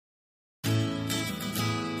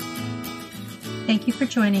Thank you for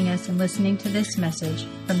joining us and listening to this message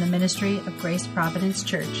from the Ministry of Grace Providence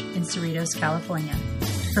Church in Cerritos, California.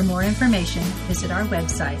 For more information, visit our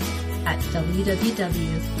website at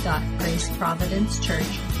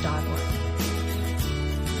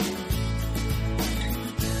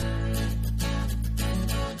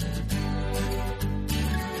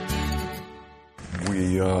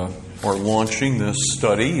We are launching this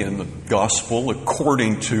study in the Gospel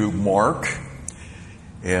according to Mark.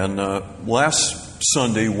 And last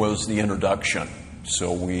Sunday was the introduction.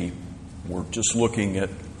 So we were just looking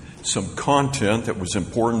at some content that was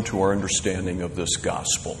important to our understanding of this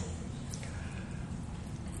Gospel.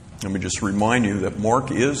 Let me just remind you that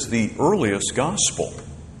Mark is the earliest Gospel.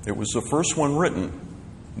 It was the first one written.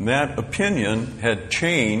 And that opinion had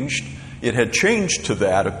changed. It had changed to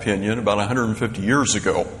that opinion about 150 years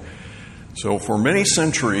ago. So for many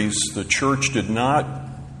centuries, the church did not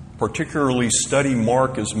particularly study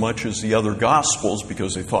Mark as much as the other Gospels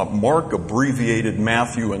because they thought Mark abbreviated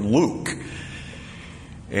Matthew and Luke.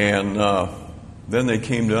 And then they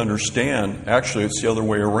came to understand, actually it's the other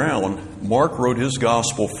way around. Mark wrote his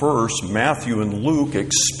Gospel first. Matthew and Luke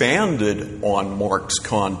expanded on Mark's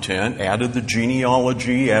content, added the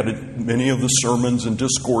genealogy, added many of the sermons and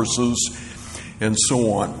discourses, and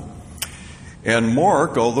so on. And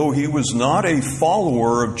Mark, although he was not a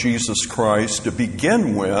follower of Jesus Christ to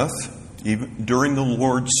begin with, even during the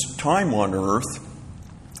Lord's time on earth,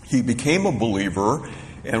 he became a believer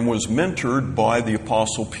and was mentored by the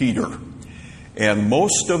Apostle Peter. And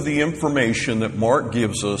most of the information that Mark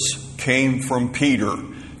gives us came from Peter.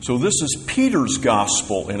 So this is Peter's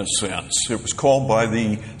gospel in a sense. It was called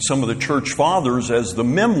by some of the church fathers as the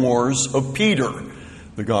memoirs of Peter,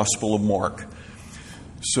 the Gospel of Mark.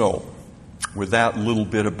 So, with that little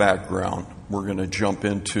bit of background, we're going to jump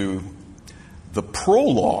into the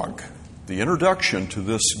prologue, the introduction to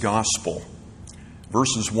this gospel.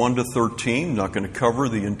 Verses 1 to 13, I'm not going to cover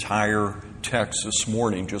the entire text this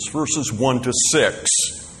morning, just verses 1 to 6.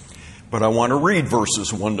 But I want to read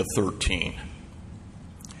verses 1 to 13.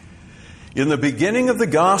 In the beginning of the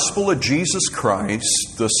gospel of Jesus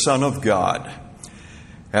Christ, the Son of God,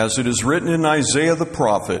 as it is written in Isaiah the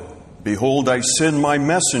prophet, "Behold, I send my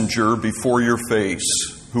messenger before your face,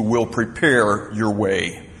 who will prepare your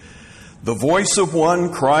way. The voice of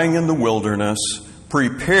one crying in the wilderness,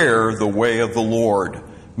 prepare the way of the Lord.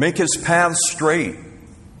 Make his paths straight."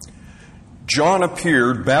 John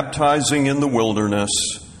appeared baptizing in the wilderness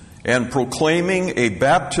and proclaiming a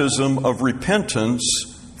baptism of repentance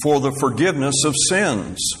for the forgiveness of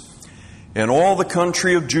sins. And all the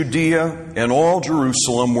country of Judea and all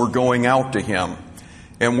Jerusalem were going out to him,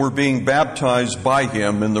 and were being baptized by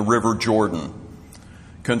him in the river Jordan,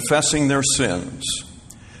 confessing their sins.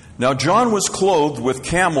 Now John was clothed with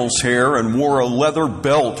camel's hair and wore a leather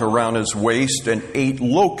belt around his waist and ate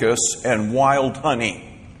locusts and wild honey.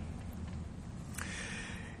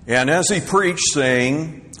 And as he preached,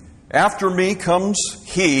 saying, "After me comes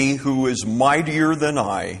he who is mightier than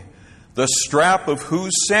I, the strap of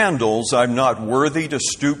whose sandals I'm not worthy to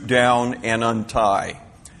stoop down and untie.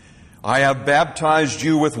 I have baptized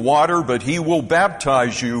you with water, but he will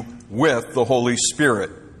baptize you with the Holy Spirit."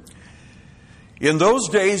 In those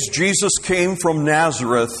days, Jesus came from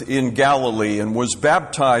Nazareth in Galilee and was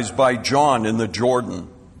baptized by John in the Jordan.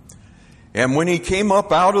 And when he came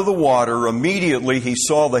up out of the water, immediately he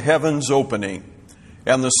saw the heavens opening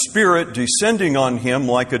and the Spirit descending on him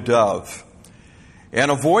like a dove. And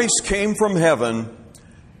a voice came from heaven,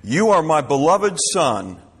 "You are my beloved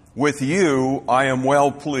Son. With you I am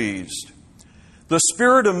well pleased." The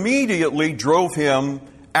Spirit immediately drove him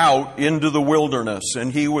out into the wilderness,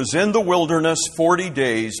 and he was in the wilderness 40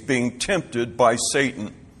 days being tempted by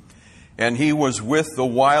Satan. And he was with the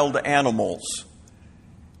wild animals,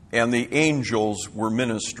 and the angels were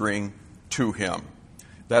ministering to him.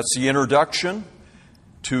 That's the introduction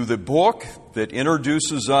to the book that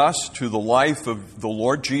introduces us to the life of the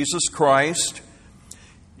Lord Jesus Christ.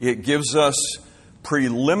 It gives us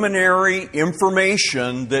preliminary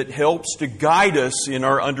information that helps to guide us in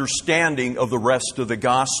our understanding of the rest of the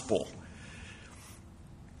gospel.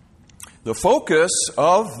 The focus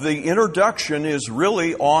of the introduction is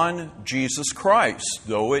really on Jesus Christ,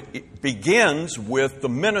 though it begins with the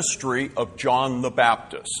ministry of John the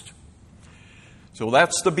Baptist. So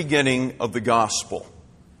that's the beginning of the gospel.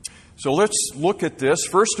 So let's look at this.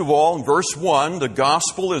 First of all, in verse 1, the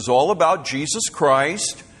gospel is all about Jesus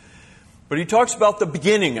Christ. But he talks about the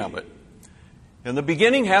beginning of it. And the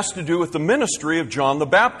beginning has to do with the ministry of John the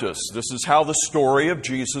Baptist. This is how the story of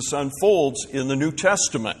Jesus unfolds in the New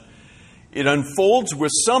Testament. It unfolds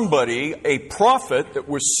with somebody, a prophet that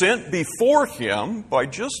was sent before him by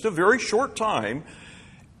just a very short time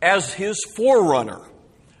as his forerunner,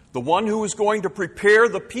 the one who was going to prepare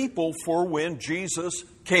the people for when Jesus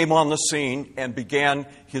came on the scene and began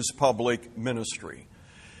his public ministry.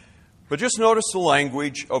 But just notice the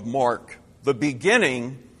language of Mark, the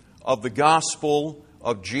beginning of the gospel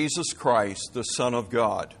of Jesus Christ, the Son of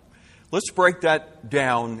God. Let's break that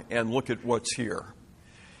down and look at what's here.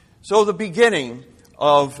 So the beginning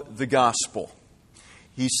of the gospel.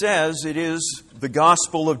 He says it is the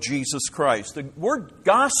gospel of Jesus Christ. The word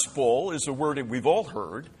gospel is a word that we've all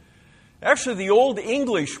heard. Actually, the Old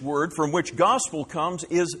English word from which gospel comes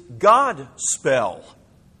is Godspell.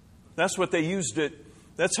 That's what they used it.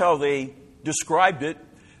 That's how they described it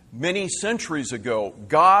many centuries ago.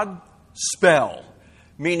 Godspell,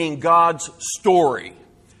 meaning God's story.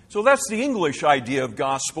 So that's the English idea of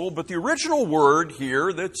gospel, but the original word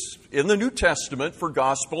here that's in the New Testament for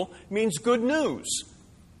gospel means good news,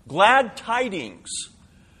 glad tidings,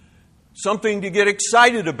 something to get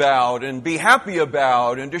excited about and be happy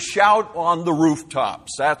about and to shout on the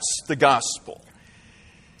rooftops. That's the gospel.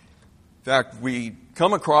 In fact, we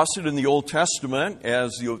come across it in the Old Testament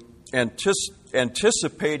as the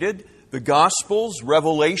anticipated the Gospels,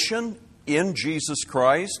 revelation in Jesus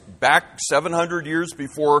Christ. Back 700 years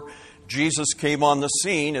before Jesus came on the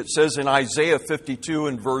scene, it says in Isaiah 52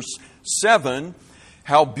 and verse 7,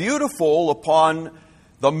 "How beautiful upon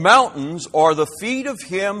the mountains are the feet of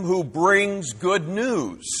him who brings good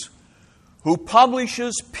news, who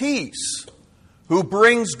publishes peace, who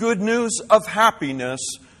brings good news of happiness,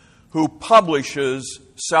 who publishes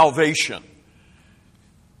salvation."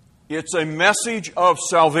 It's a message of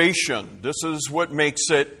salvation. This is what makes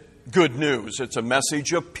it good news. It's a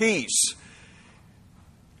message of peace.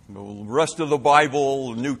 The rest of the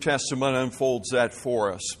Bible, the New Testament, unfolds that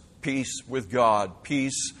for us. Peace with God,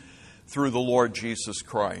 peace through the Lord Jesus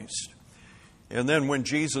Christ. And then when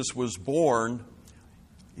Jesus was born,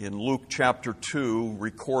 in Luke chapter 2,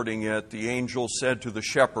 recording it, the angel said to the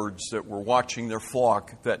shepherds that were watching their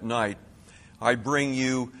flock that night, "I bring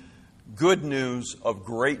you good news of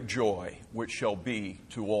great joy, which shall be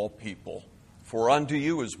to all people. For unto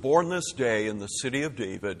you is born this day in the city of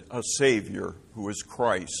David a Savior, who is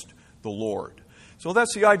Christ the Lord." So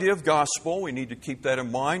that's the idea of gospel. We need to keep that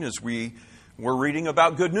in mind as we're reading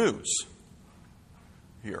about good news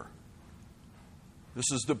here. This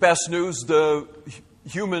is the best news the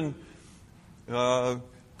human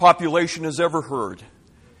population has ever heard,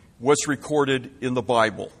 what's recorded in the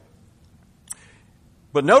Bible.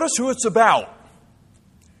 But notice who it's about.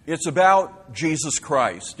 It's about Jesus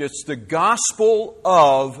Christ. It's the gospel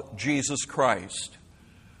of Jesus Christ.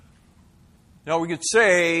 Now we could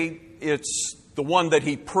say it's the one that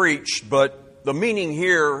he preached, but the meaning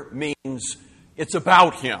here means it's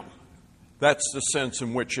about him. That's the sense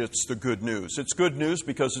in which it's the good news. It's good news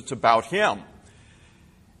because it's about him.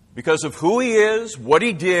 Because of who he is, what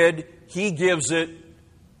he did, he gives it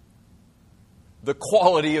the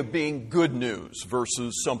quality of being good news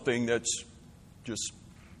versus something that's just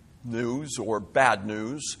news or bad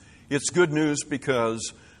news. It's good news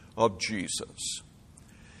because of Jesus.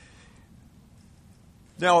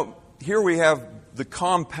 Now, here we have the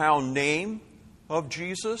compound name of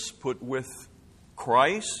Jesus put with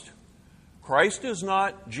Christ. Christ is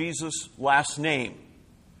not Jesus' last name.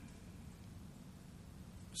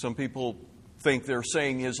 Some people think they're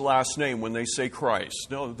saying his last name when they say Christ.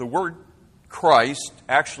 No, the word Christ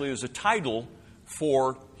actually is a title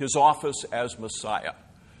for his office as Messiah.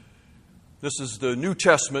 This is the New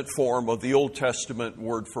Testament form of the Old Testament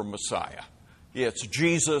word for Messiah. It's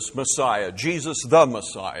Jesus Messiah, Jesus the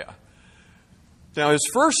Messiah. Now his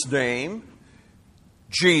first name,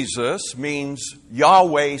 Jesus, means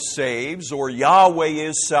Yahweh saves or Yahweh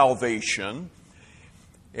is salvation.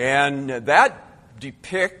 And that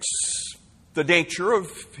depicts the nature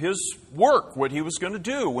of his work, what he was going to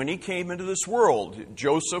do when he came into this world.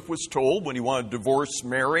 Joseph was told when he wanted to divorce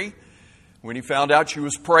Mary, when he found out she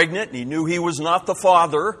was pregnant and he knew he was not the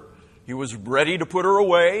father, he was ready to put her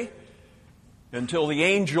away until the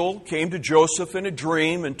angel came to Joseph in a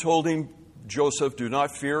dream and told him, "Joseph, do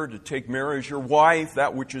not fear to take Mary as your wife.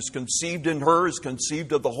 That which is conceived in her is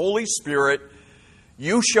conceived of the Holy Spirit.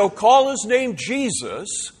 You shall call his name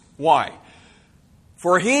Jesus." Why?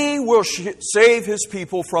 "For he will save his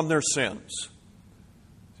people from their sins."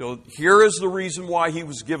 So here is the reason why he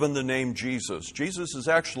was given the name Jesus. Jesus is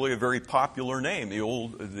actually a very popular name.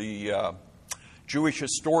 The Jewish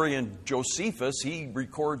historian Josephus, he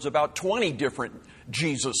records about 20 different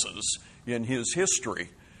Jesuses in his history.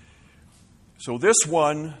 So this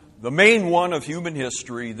one, the main one of human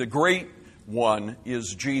history, the great one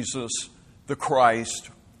is Jesus the Christ,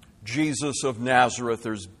 Jesus of Nazareth.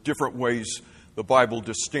 There's different ways the Bible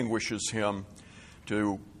distinguishes him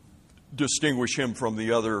to distinguish him from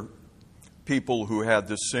the other people who had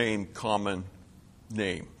the same common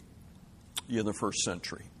name in the first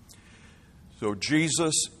century. So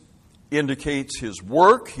Jesus indicates his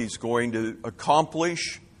work. He's going to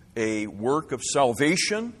accomplish a work of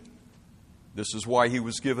salvation. This is why he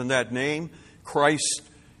was given that name. Christ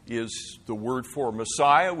is the word for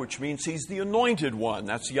Messiah, which means he's the anointed one.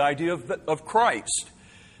 That's the idea of Christ.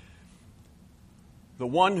 The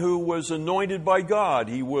one who was anointed by God.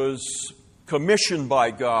 He was commissioned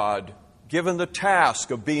by God, given the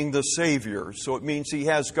task of being the Savior. So it means he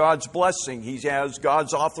has God's blessing. He has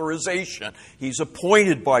God's authorization. He's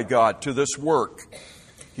appointed by God to this work.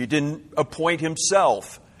 He didn't appoint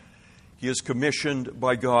himself. He is commissioned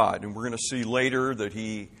by God. And we're going to see later that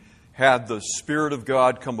he had the Spirit of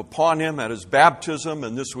God come upon him at his baptism,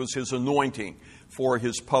 and this was his anointing for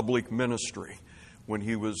his public ministry, when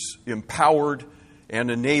he was empowered and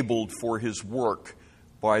enabled for his work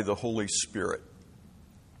by the Holy Spirit.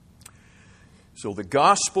 So the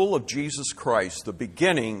gospel of Jesus Christ, the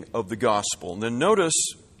beginning of the gospel. And then notice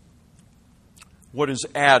what is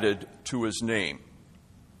added to his name.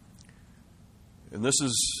 And this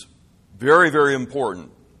is very, very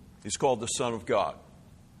important. He's called the Son of God.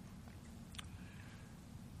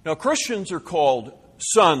 Now, Christians are called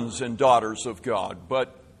sons and daughters of God,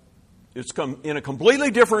 but it's in a completely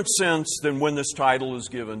different sense than when this title is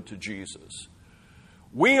given to Jesus.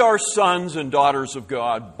 We are sons and daughters of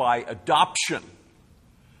God by adoption.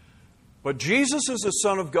 But Jesus is a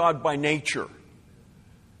son of God by nature.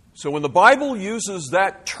 So when the Bible uses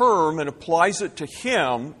that term and applies it to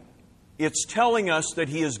him, it's telling us that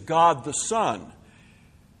he is God the Son,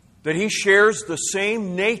 that he shares the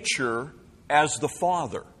same nature as the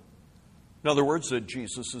Father. In other words, that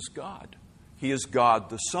Jesus is God. He is God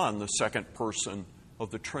the Son, the second person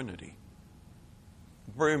of the Trinity.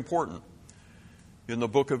 Very important. In the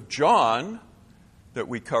book of John that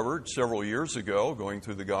we covered several years ago, going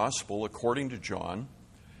through the gospel according to John,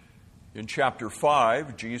 in chapter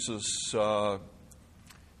 5, Jesus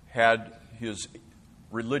had his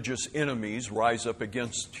religious enemies rise up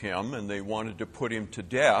against him, and they wanted to put him to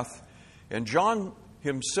death. And John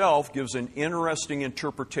himself gives an interesting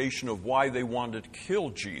interpretation of why they wanted to kill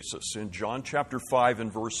Jesus in John chapter 5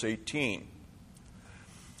 and verse 18.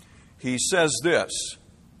 He says this: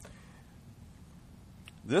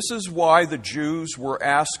 "This is why the Jews were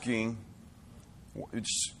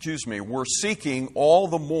seeking all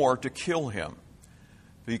the more to kill him,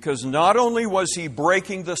 because not only was he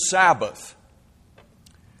breaking the Sabbath,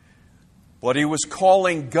 but he was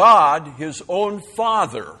calling God his own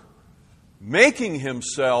Father, making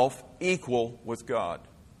himself equal with God."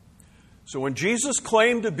 So when Jesus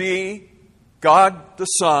claimed to be God the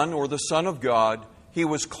Son, or the Son of God, he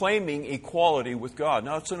was claiming equality with God.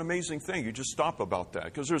 Now, it's an amazing thing. You just stop about that,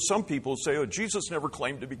 because there's some people who say, oh, Jesus never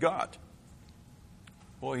claimed to be God.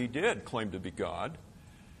 Well, he did claim to be God.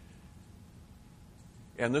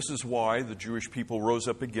 And this is why the Jewish people rose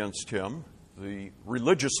up against him. The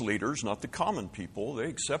religious leaders, not the common people, they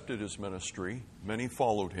accepted his ministry. Many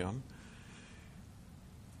followed him.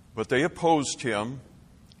 But they opposed him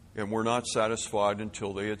and were not satisfied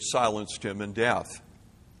until they had silenced him in death.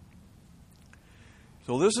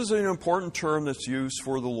 So this is an important term that's used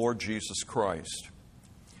for the Lord Jesus Christ,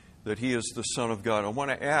 that he is the Son of God. I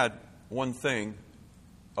want to add one thing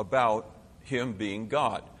about him being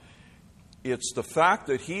God. It's the fact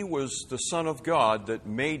that he was the Son of God that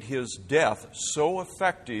made his death so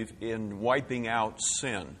effective in wiping out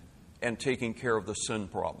sin and taking care of the sin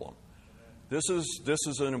problem. This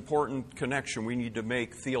is an important connection we need to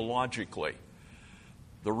make theologically.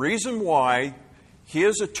 The reason why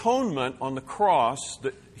his atonement on the cross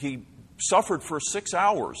that he suffered for 6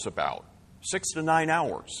 hours, about 6 to 9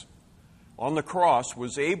 hours on the cross,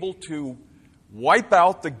 was able to wipe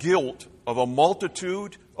out the guilt of a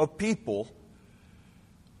multitude of people,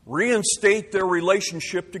 reinstate their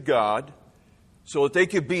relationship to God so that they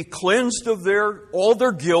could be cleansed of all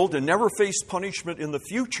their guilt and never face punishment in the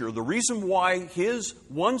future. The reason why his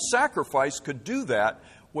one sacrifice could do that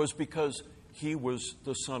was because he was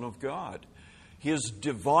the Son of God. His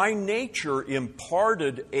divine nature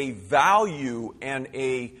imparted a value and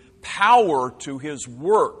a power to his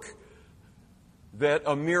work that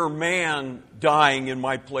a mere man dying in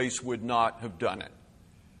my place would not have done it.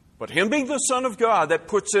 But him being the Son of God, that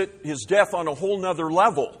puts his death on a whole nother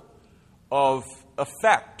level of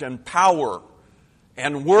effect and power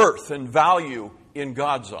and worth and value in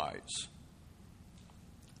God's eyes.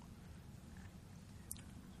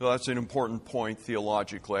 So that's an important point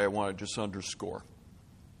theologically I want to just underscore.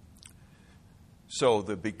 So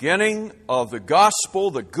the beginning of the gospel,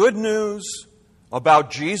 the good news about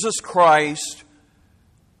Jesus Christ,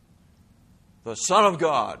 the Son of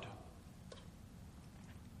God.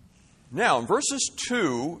 Now, in verses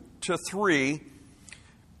 2 to 3,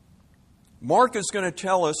 Mark is going to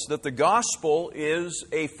tell us that the gospel is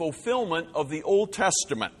a fulfillment of the Old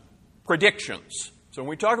Testament predictions. So when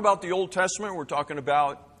we talk about the Old Testament, we're talking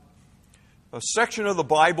about a section of the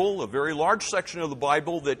Bible, a very large section of the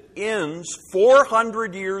Bible that ends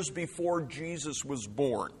 400 years before Jesus was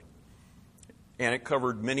born. And it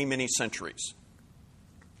covered many, many centuries.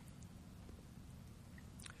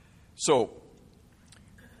 So,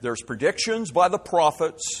 there's predictions by the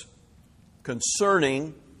prophets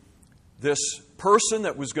concerning this person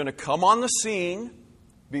that was going to come on the scene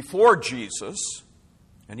before Jesus.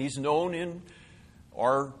 And he's known in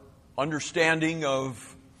our understanding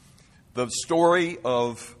of the story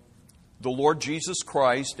of the Lord Jesus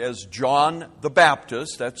Christ as John the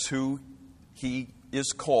Baptist. That's who he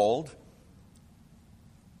is called.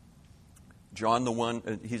 John the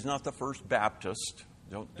one, he's not the first Baptist.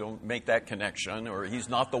 Don't make that connection. Or he's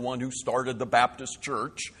not the one who started the Baptist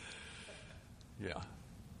church. Yeah.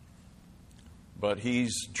 But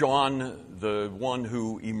he's John, the one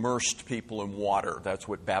who immersed people in water. That's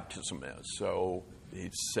what baptism is. So he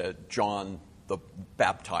said John the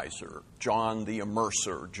baptizer, John the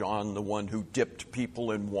immerser, John the one who dipped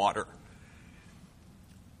people in water.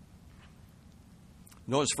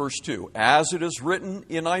 Notice verse 2. As it is written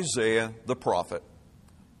in Isaiah the prophet,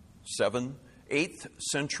 8th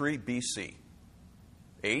century BC.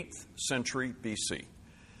 8th century BC.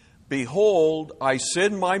 Behold, I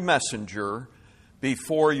send my messenger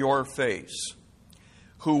before your face,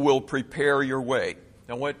 who will prepare your way.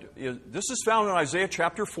 Now, this is found in Isaiah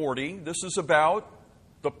chapter 40. This is about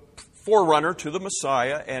the forerunner to the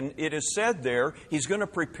Messiah, and it is said there, he's going to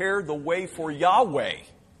prepare the way for Yahweh.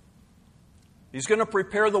 He's going to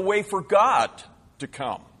prepare the way for God to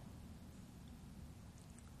come.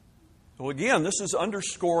 So again, this is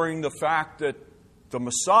underscoring the fact that the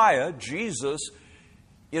Messiah, Jesus,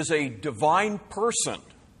 is a divine person.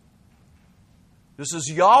 This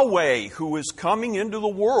is Yahweh who is coming into the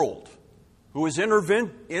world, who is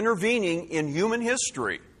intervening in human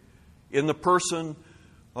history in the person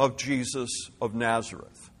of Jesus of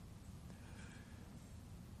Nazareth.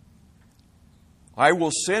 I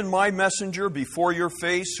will send my messenger before your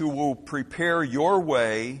face who will prepare your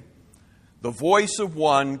way, the voice of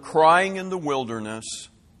one crying in the wilderness,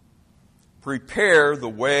 prepare the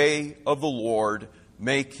way of the Lord,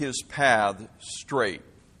 make his path straight.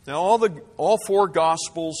 Now all four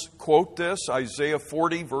Gospels quote this, Isaiah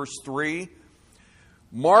 40 verse 3.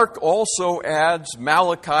 Mark also adds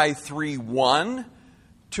Malachi 3:1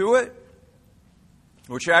 to it,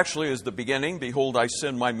 which actually is the beginning. Behold, I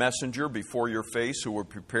send my messenger before your face who will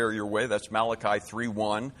prepare your way. That's Malachi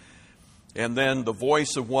 3:1. And then the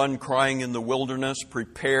voice of one crying in the wilderness,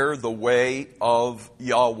 prepare the way of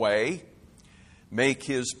Yahweh. Make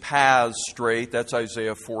his paths straight. That's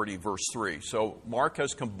Isaiah 40 verse 3. So Mark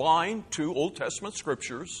has combined two Old Testament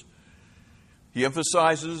scriptures. He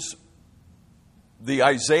emphasizes the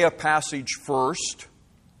Isaiah passage first.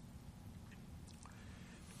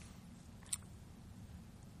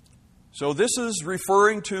 So this is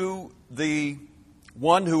referring to the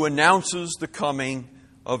one who announces the coming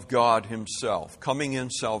of God himself, coming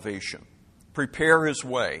in salvation. Prepare his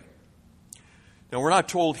way. Now we're not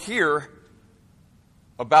told here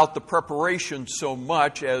about the preparation so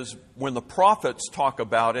much as when the prophets talk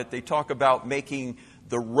about it, they talk about making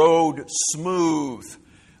the road smooth,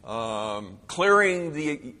 clearing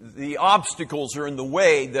the obstacles that are in the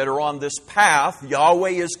way that are on this path. Yahweh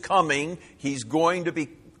is coming. He's going to be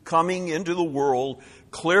coming into the world.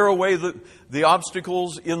 Clear away the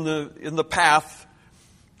obstacles in the path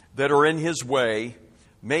that are in his way.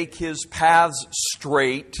 Make his paths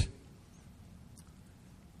straight,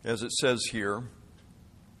 as it says here.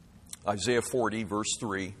 Isaiah 40, verse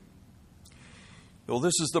 3. Well,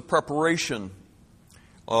 this is the preparation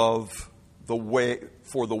of the way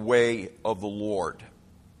for the way of the Lord.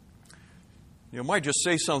 You might just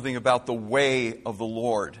say something about the way of the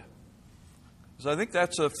Lord, because I think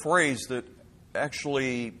that's a phrase that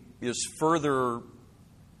actually is further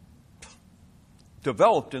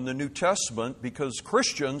developed in the New Testament, because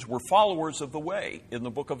Christians were followers of the way in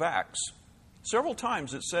the book of Acts. Several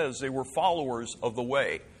times it says they were followers of the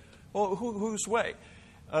way. Well, whose way?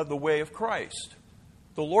 The way of Christ,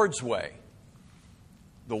 the Lord's way,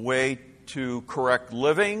 the way to correct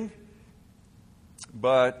living,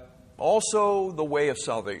 but also the way of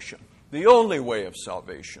salvation. the only way of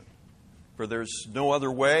salvation. For there's no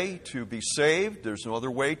other way to be saved, there's no other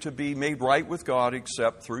way to be made right with God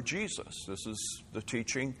except through Jesus. This is the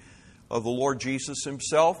teaching of the Lord Jesus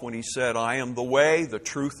himself when he said, I am the way, the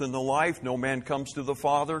truth, and the life. No man comes to the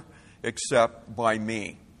Father except by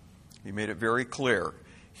me. He made it very clear.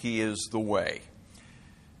 He is the way.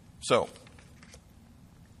 So,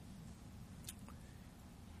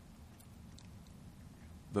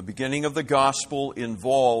 the beginning of the gospel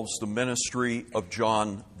involves the ministry of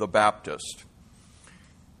John the Baptist.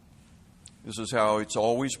 This is how it's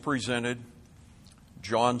always presented.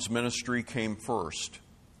 John's ministry came first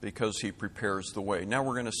because he prepares the way. Now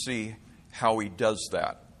we're going to see how he does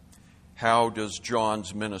that. How does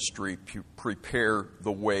John's ministry prepare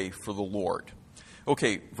the way for the Lord?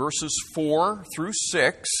 Okay, verses 4 through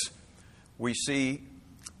 6, we see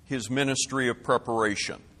his ministry of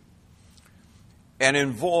preparation. And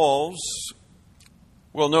involves,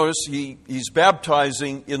 well, notice he's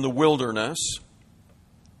baptizing in the wilderness.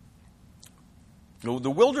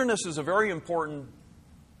 The wilderness is a very important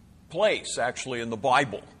place, actually, in the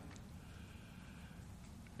Bible.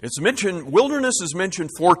 It's mentioned, wilderness is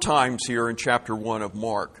mentioned 4 times here in chapter 1 of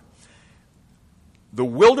Mark. The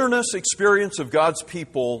wilderness experience of God's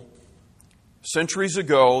people centuries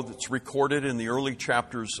ago, that's recorded in the early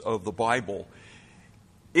chapters of the Bible,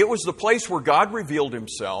 it was the place where God revealed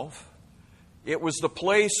himself. It was the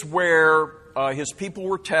place where his people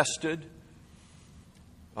were tested.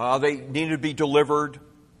 They needed to be delivered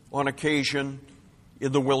on occasion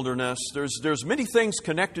in the wilderness. There's many things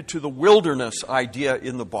connected to the wilderness idea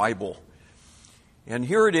in the Bible. And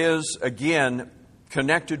here it is, again,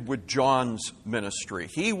 connected with John's ministry.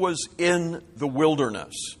 He was in the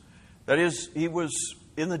wilderness. That is, he was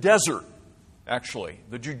in the desert. Actually,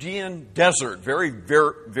 the Judean desert, very,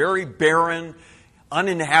 very, very barren,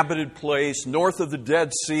 uninhabited place, north of the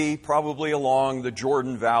Dead Sea, probably along the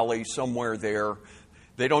Jordan Valley, somewhere there.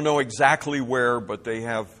 They don't know exactly where, but they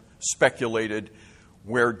have speculated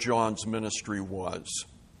where John's ministry was.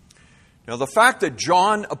 Now, the fact that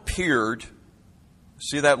John appeared,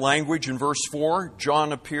 see that language in verse 4?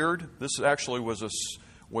 John appeared. This actually was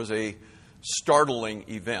a startling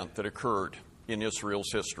event that occurred in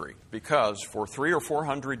Israel's history, because for 300 or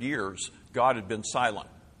 400 years, God had been silent.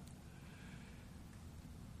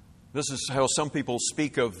 This is how some people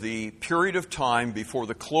speak of the period of time before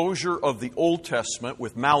the closure of the Old Testament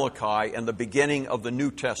with Malachi and the beginning of the New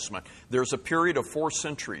Testament. There's a period of 4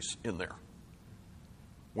 centuries in there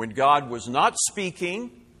when God was not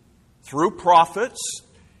speaking through prophets.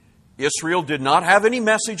 Israel did not have any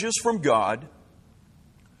messages from God.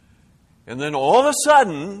 And then all of a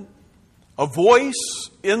sudden, a voice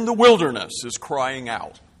in the wilderness is crying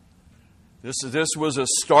out. This was a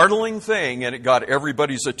startling thing, and it got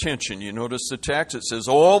everybody's attention. You notice the text, it says,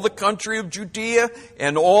 all the country of Judea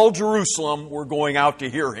and all Jerusalem were going out to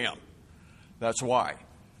hear him. That's why.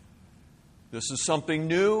 This is something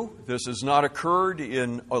new. This has not occurred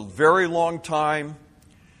in a very long time.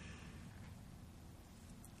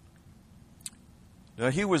 Now,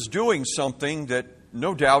 he was doing something that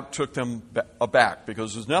no doubt took them aback,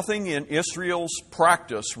 because there's nothing in Israel's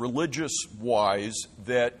practice, religious-wise,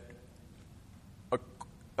 that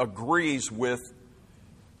agrees with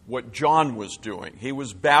what John was doing. He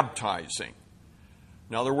was baptizing.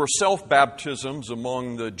 Now, there were self-baptisms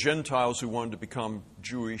among the Gentiles who wanted to become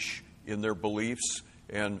Jewish in their beliefs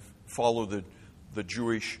and follow the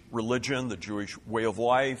Jewish religion, the Jewish way of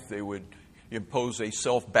life. They would impose a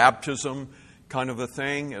self-baptism kind of a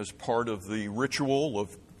thing as part of the ritual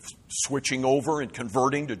of switching over and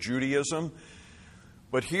converting to Judaism.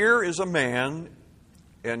 But here is a man,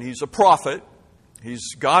 and he's a prophet,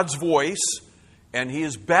 he's God's voice, and he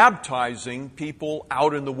is baptizing people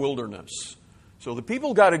out in the wilderness. So the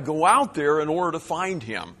people got to go out there in order to find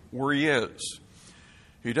him where he is.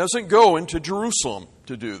 He doesn't go into Jerusalem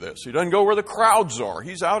to do this. He doesn't go where the crowds are.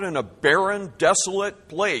 He's out in a barren, desolate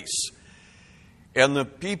place. And the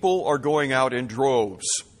people are going out in droves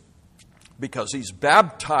because he's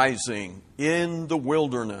baptizing in the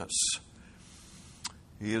wilderness.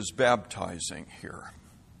 He is baptizing here.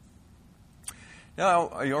 Now,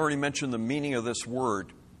 I already mentioned the meaning of this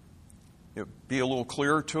word. It would be a little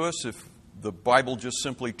clearer to us if the Bible just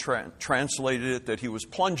simply translated it that he was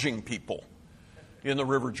plunging people in the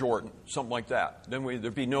River Jordan, something like that. Then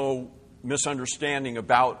there'd be no misunderstanding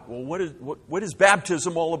about, well, what is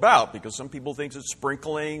baptism all about? Because some people think it's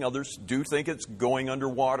sprinkling, others do think it's going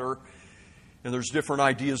underwater, and there's different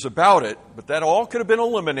ideas about it. But that all could have been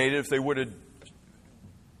eliminated if they would have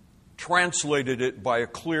translated it by a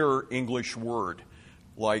clearer English word,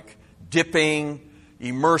 like dipping,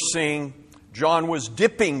 immersing, John was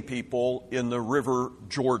dipping people in the river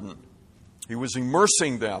Jordan. He was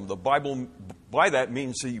immersing them. The Bible, by that,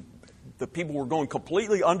 means the people were going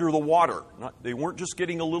completely under the water. They weren't just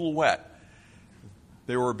getting a little wet.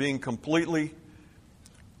 They were being completely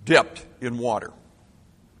dipped in water.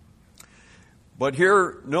 But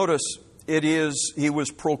here, notice, he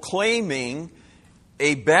was proclaiming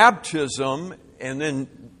a baptism and then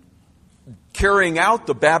carrying out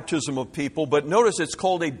the baptism of people. But notice it's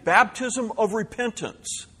called a baptism of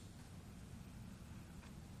repentance.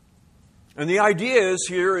 And the idea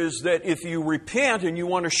is that if you repent and you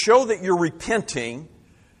want to show that you're repenting,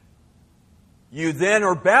 you then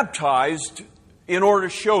are baptized in order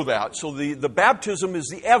to show that. So the baptism is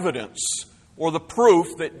the evidence or the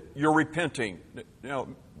proof that you're repenting. Now,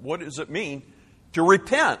 what does it mean to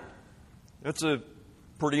repent? That's a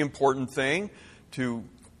pretty important thing to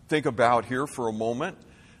think about here for a moment.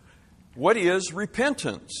 What is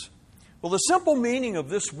repentance? Well, the simple meaning of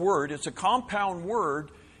this word, it's a compound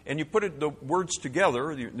word, and you put the words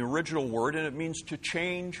together, the original word, and it means to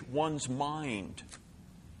change one's mind.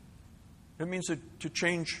 It means to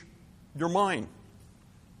change your mind.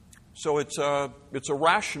 So it's a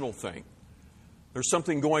rational thing. There's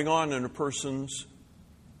something going on in a person's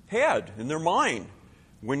head, in their mind.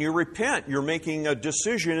 When you repent, you're making a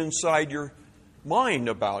decision inside your mind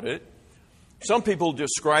about it. Some people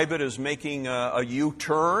describe it as making a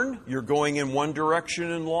U-turn. You're going in one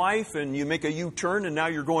direction in life, and you make a U-turn, and now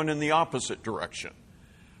you're going in the opposite direction.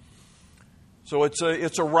 So it's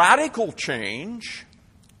a radical change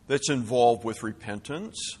that's involved with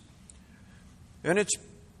repentance. And it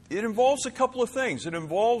involves a couple of things. It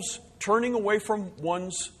involves turning away from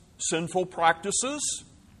one's sinful practices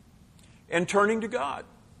and turning to God,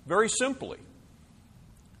 very simply.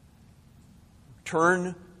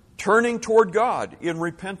 Turning toward God in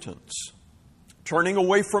repentance. Turning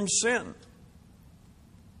away from sin.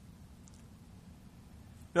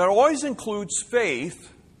 That always includes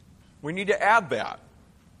faith. We need to add that.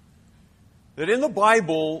 That in the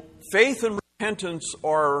Bible, faith and repentance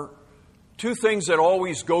are two things that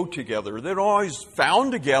always go together. They're always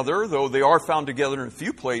found together, though they are found together in a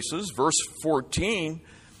few places. Verse 14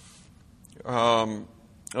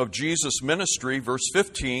 of Jesus' ministry, verse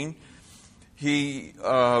 15,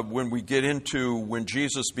 when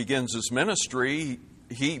Jesus begins his ministry,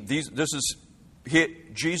 this is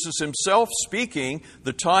Jesus himself speaking.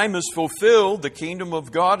 The time is fulfilled. The kingdom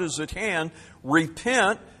of God is at hand.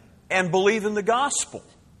 Repent and believe in the gospel.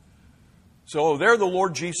 So there the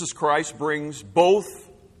Lord Jesus Christ brings both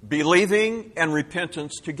believing and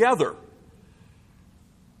repentance together.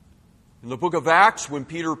 In the book of Acts, when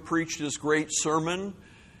Peter preached his great sermon,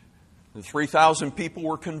 the 3,000 people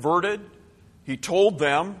were converted. He told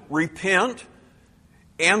them, repent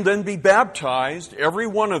and then be baptized, every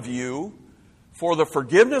one of you, for the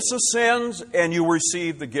forgiveness of sins, and you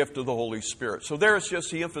receive the gift of the Holy Spirit. So there it's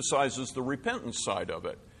just, he emphasizes the repentance side of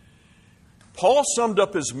it. Paul summed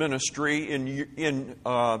up his ministry in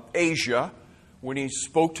Asia when he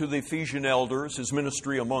spoke to the Ephesian elders, his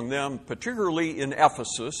ministry among them, particularly in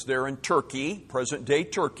Ephesus, there in Turkey, present-day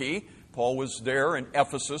Turkey. Paul was there in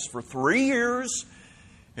Ephesus for 3 years.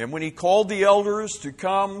 And when he called the elders to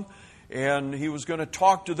come and he was going to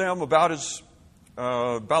talk to them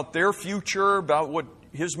about their future, about what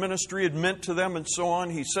his ministry had meant to them and so on,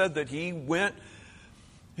 he said that he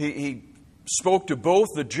spoke to both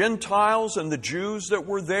the Gentiles and the Jews that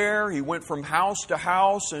were there. He went from house to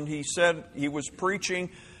house, and he said he was preaching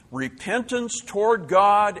repentance toward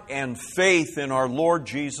God and faith in our Lord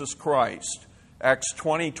Jesus Christ. Acts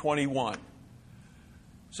 20:21.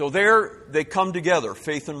 So there they come together,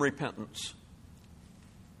 faith and repentance.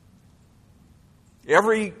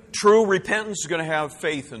 Every true repentance is going to have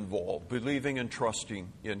faith involved, believing and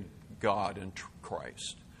trusting in God and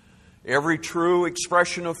Christ. Every true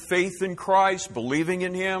expression of faith in Christ, believing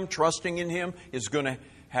in Him, trusting in Him, is going to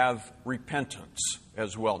have repentance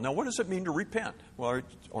as well. Now, what does it mean to repent? Well, I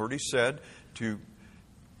already said to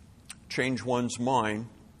change one's mind.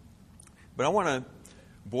 But I want to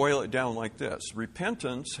boil it down like this.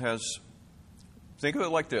 Repentance has, think of it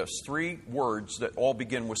like this, 3 words that all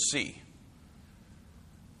begin with C.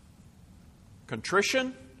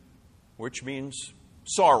 Contrition, which means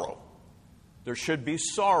sorrow. There should be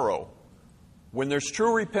sorrow. When there's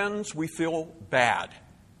true repentance, we feel bad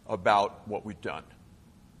about what we've done.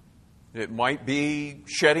 It might be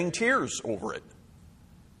shedding tears over it.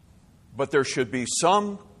 But there should be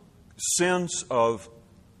some sense of,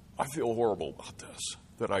 I feel horrible about this,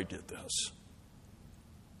 that I did this.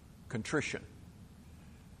 Contrition.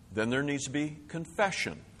 Then there needs to be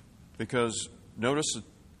confession. Because notice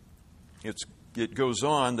it's it goes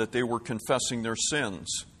on that they were confessing their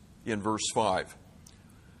sins in verse 5.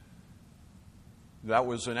 That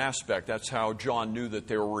was an aspect. That's how John knew that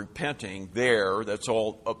they were repenting there. That's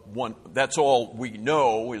all we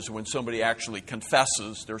know is when somebody actually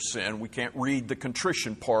confesses their sin. We can't read the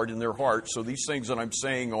contrition part in their heart. So these things that I'm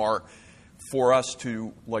saying are for us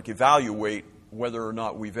to evaluate whether or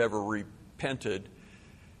not we've ever repented.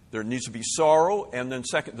 There needs to be sorrow, and then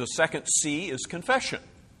the second C is confession.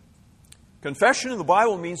 Confession in the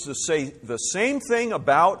Bible means to say the same thing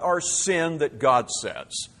about our sin that God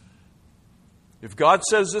says. If God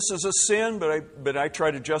says this is a sin, but I try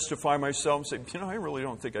to justify myself and say, I really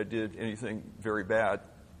don't think I did anything very bad,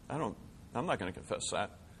 I'm not going to confess that.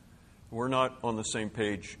 We're not on the same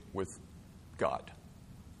page with God.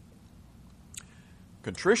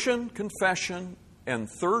 Contrition, confession, and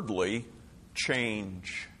thirdly,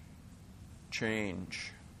 change.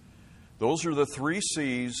 Change. Those are the 3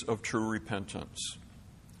 C's of true repentance.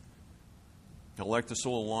 I like this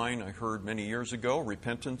little line I heard many years ago.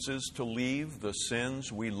 Repentance is to leave the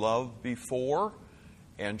sins we loved before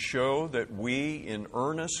and show that we in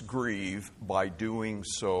earnest grieve by doing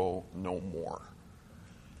so no more.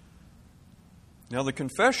 Now, the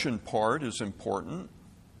confession part is important.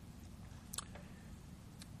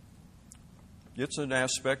 It's an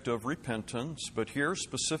aspect of repentance, but here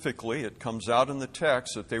specifically it comes out in the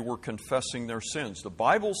text that they were confessing their sins. The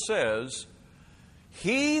Bible says,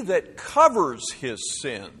 "He that covers his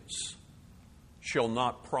sins shall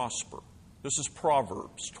not prosper." This is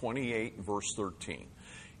Proverbs 28, verse 13.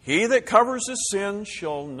 "He that covers his sins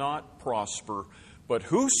shall not prosper, but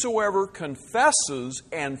whosoever confesses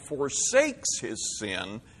and forsakes his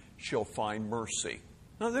sin shall find mercy."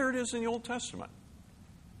 Now there it is in the Old Testament.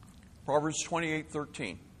 Proverbs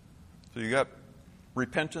 28:13. So you got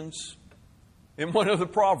repentance in one of the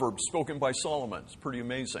Proverbs spoken by Solomon. It's pretty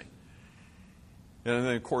amazing. And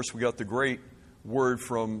then, of course, we got the great word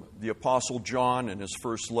from the Apostle John in his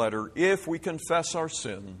first letter. "If we confess our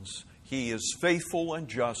sins, he is faithful and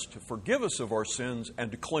just to forgive us of our sins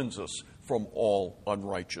and to cleanse us from all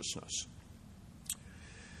unrighteousness."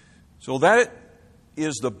 So that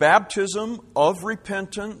is the baptism of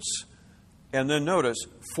repentance. And then notice,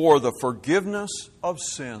 for the forgiveness of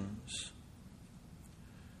sins.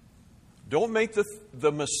 Don't make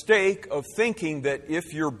the mistake of thinking that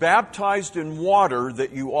if you're baptized in water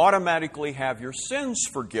that you automatically have your sins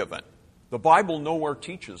forgiven. The Bible nowhere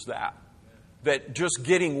teaches that just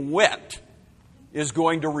getting wet is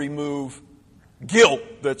going to remove guilt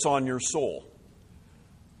that's on your soul.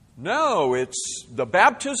 No, it's the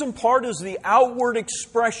baptism part is the outward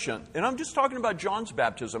expression. And I'm just talking about John's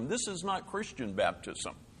baptism. This is not Christian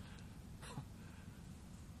baptism.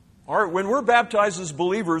 All right, when we're baptized as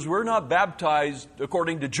believers, we're not baptized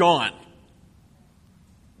according to John.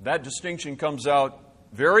 That distinction comes out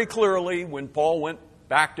very clearly when Paul went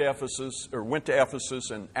to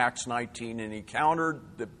Ephesus in Acts 19 and encountered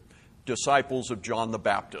the disciples of John the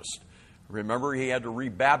Baptist. Remember, he had to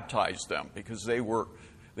rebaptize them because they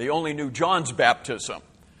only knew John's baptism,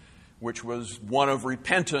 which was one of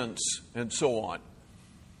repentance and so on.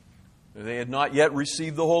 They had not yet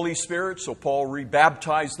received the Holy Spirit, so Paul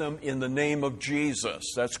rebaptized them in the name of Jesus.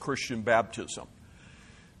 That's Christian baptism.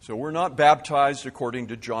 So we're not baptized according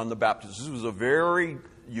to John the Baptist. This was a very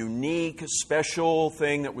unique, special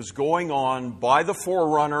thing that was going on by the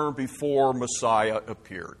forerunner before Messiah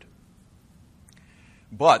appeared.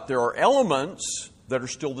 But there are elements that are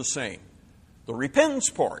still the same. The repentance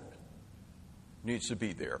part needs to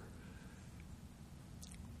be there.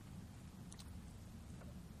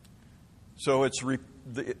 So it's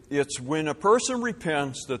when a person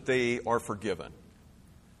repents that they are forgiven.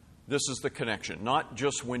 This is the connection, not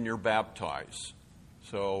just when you're baptized.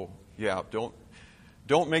 So,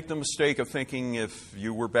 don't make the mistake of thinking if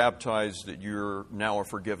you were baptized that you're now a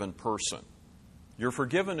forgiven person. You're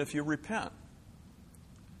forgiven if you repent.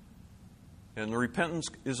 And the repentance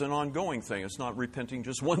is an ongoing thing. It's not repenting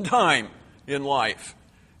just one time in life.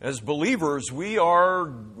 As believers, we are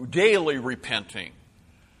daily repenting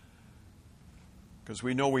because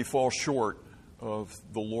we know we fall short of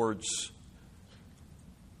the Lord's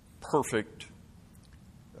perfect,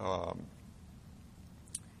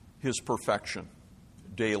 His perfection.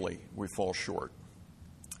 Daily, we fall short.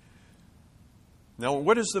 Now,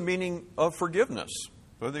 what is the meaning of forgiveness?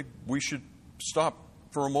 I think we should stop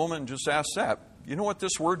for a moment and just ask that. You know what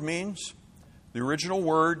this word means? The original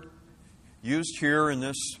word used here in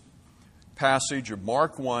this passage of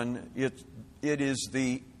Mark 1, it is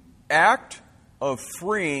the act of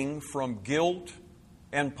freeing from guilt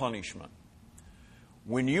and punishment.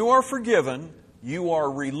 When you are forgiven, you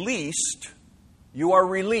are released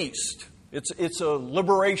It's a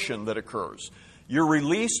liberation that occurs. You're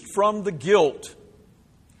released from the guilt,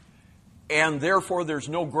 and therefore there's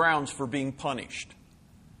no grounds for being punished.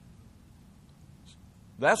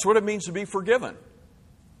 That's what it means to be forgiven.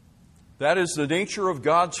 That is the nature of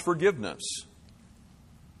God's forgiveness.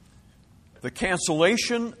 The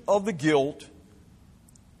cancellation of the guilt,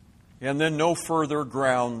 and then no further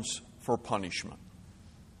grounds for punishment.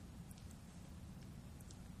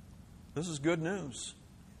 This is good news.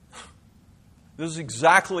 This is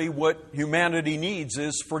exactly what humanity needs,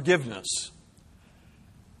 is forgiveness.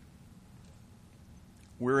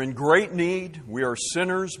 We're in great need. We are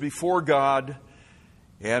sinners before God,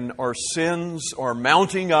 and our sins are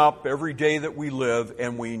mounting up every day that we live,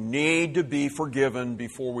 and we need to be forgiven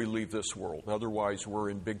before we leave this world. Otherwise, we're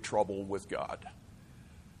in big trouble with God.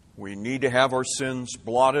 We need to have our sins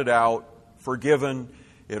blotted out, forgiven.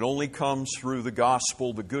 It only comes through the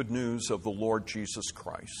gospel, the good news of the Lord Jesus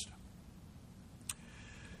Christ.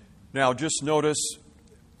 Now, just notice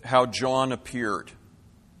how John appeared.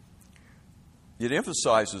 It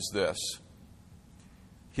emphasizes this: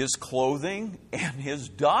 his clothing and his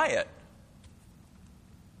diet.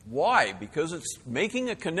 Why? Because it's making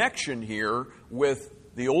a connection here with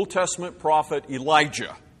the Old Testament prophet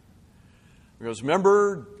Elijah. Because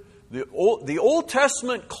remember, the Old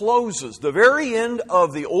Testament closes, the very end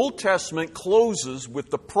of the Old Testament closes with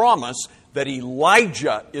the promise that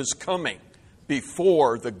Elijah is coming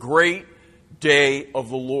before the great day of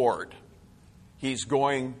the Lord. He's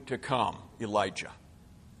going to come, Elijah.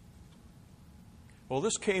 Well,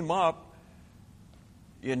 this came up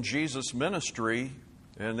in Jesus' ministry,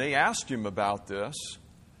 and they asked him about this,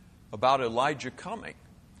 about Elijah coming.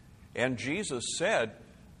 And Jesus said,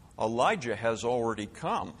 Elijah has already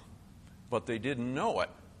come, but they didn't know it.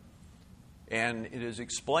 And it is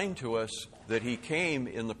explained to us that he came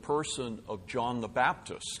in the person of John the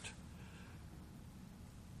Baptist.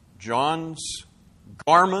 John's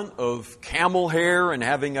garment of camel hair and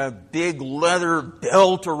having a big leather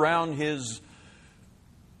belt around his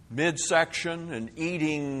midsection and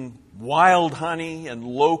eating wild honey and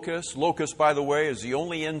locusts. Locust, by the way, is the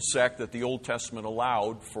only insect that the Old Testament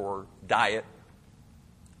allowed for diet.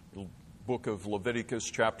 The book of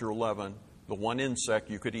Leviticus chapter 11, the one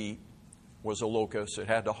insect you could eat was a locust. It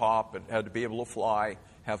had to hop, it had to be able to fly,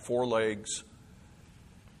 have 4 legs.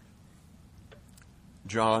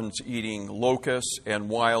 John's eating locusts and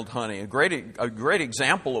wild honey. A great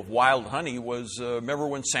example of wild honey was, remember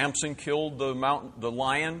when Samson killed the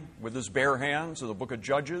lion with his bare hands in the book of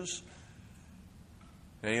Judges?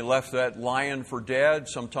 And he left that lion for dead.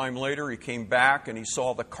 Sometime later he came back and he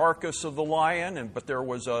saw the carcass of the lion, but there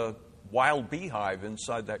was a wild beehive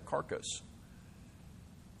inside that carcass.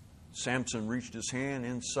 Samson reached his hand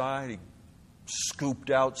inside, he scooped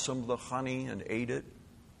out some of the honey and ate it.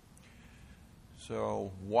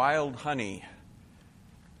 So wild honey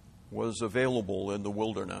was available in the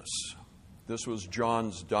wilderness. This was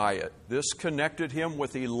John's diet. This connected him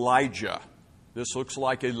with Elijah. This looks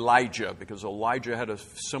like Elijah because Elijah had a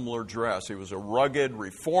similar dress. He was a rugged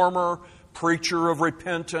reformer, preacher of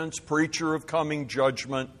repentance, preacher of coming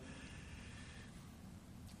judgment.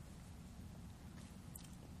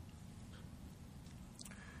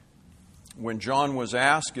 When John was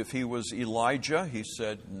asked if he was Elijah, he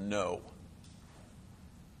said no.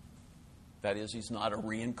 That is, he's not a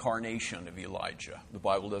reincarnation of Elijah. The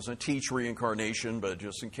Bible doesn't teach reincarnation, but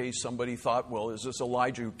just in case somebody thought, well, is this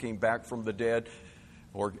Elijah who came back from the dead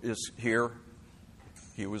or is here?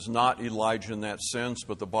 He was not Elijah in that sense,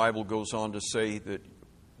 but the Bible goes on to say that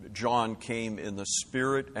John came in the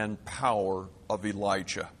spirit and power of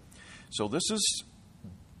Elijah. So this is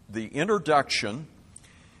the introduction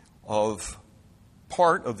of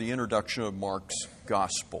part of the introduction of Mark's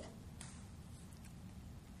gospel.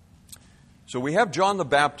 So we have John the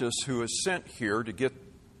Baptist who is sent here to get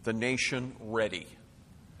the nation ready.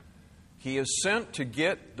 He is sent to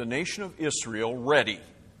get the nation of Israel ready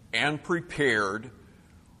and prepared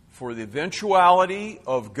for the eventuality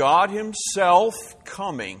of God Himself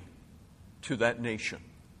coming to that nation.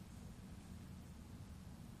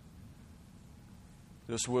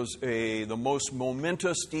 This was the most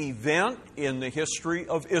momentous event in the history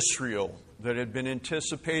of Israel that had been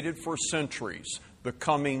anticipated for centuries, the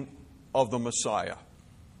coming of the Messiah.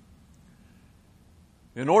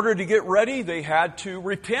 In order to get ready, they had to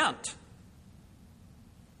repent.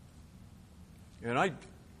 And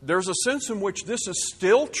there's a sense in which this is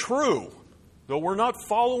still true, though we're not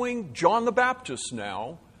following John the Baptist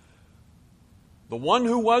now. The one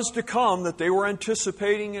who was to come that they were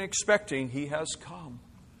anticipating and expecting, He has come.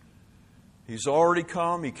 He's already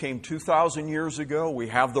come. He came 2,000 years ago. We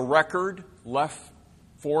have the record left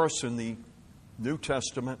for us in the New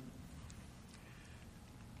Testament.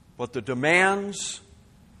 But the demands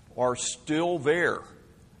are still there.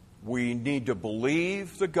 We need to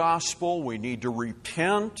believe the gospel. We need to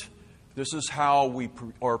repent. This is how we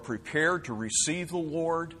are prepared to receive the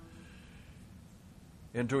Lord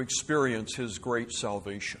and to experience His great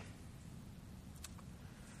salvation.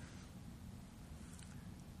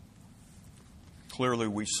 Clearly,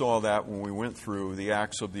 we saw that when we went through the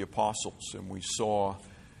Acts of the Apostles, and we saw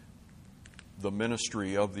the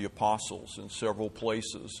ministry of the apostles in several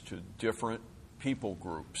places to different people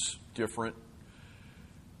groups, different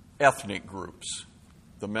ethnic groups.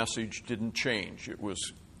 The message didn't change. It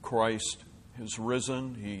was Christ is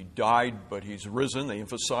risen. He died, but He's risen. They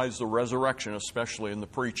emphasized the resurrection, especially in the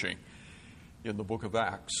preaching in the book of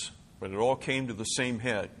Acts. But it all came to the same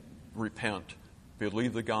head. Repent.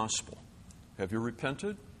 Believe the gospel. Have you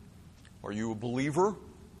repented? Are you a believer?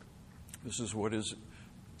 This is what is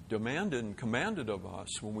demanded and commanded of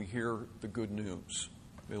us when we hear the good news.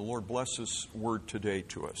 May the Lord bless His word today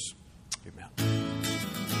to us. Amen.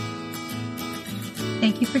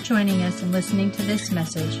 Thank you for joining us and listening to this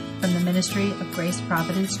message from the Ministry of Grace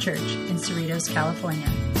Providence Church in Cerritos, California.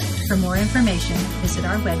 For more information, visit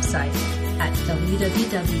our website at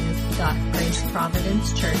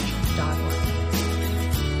www.graceprovidencechurch.org.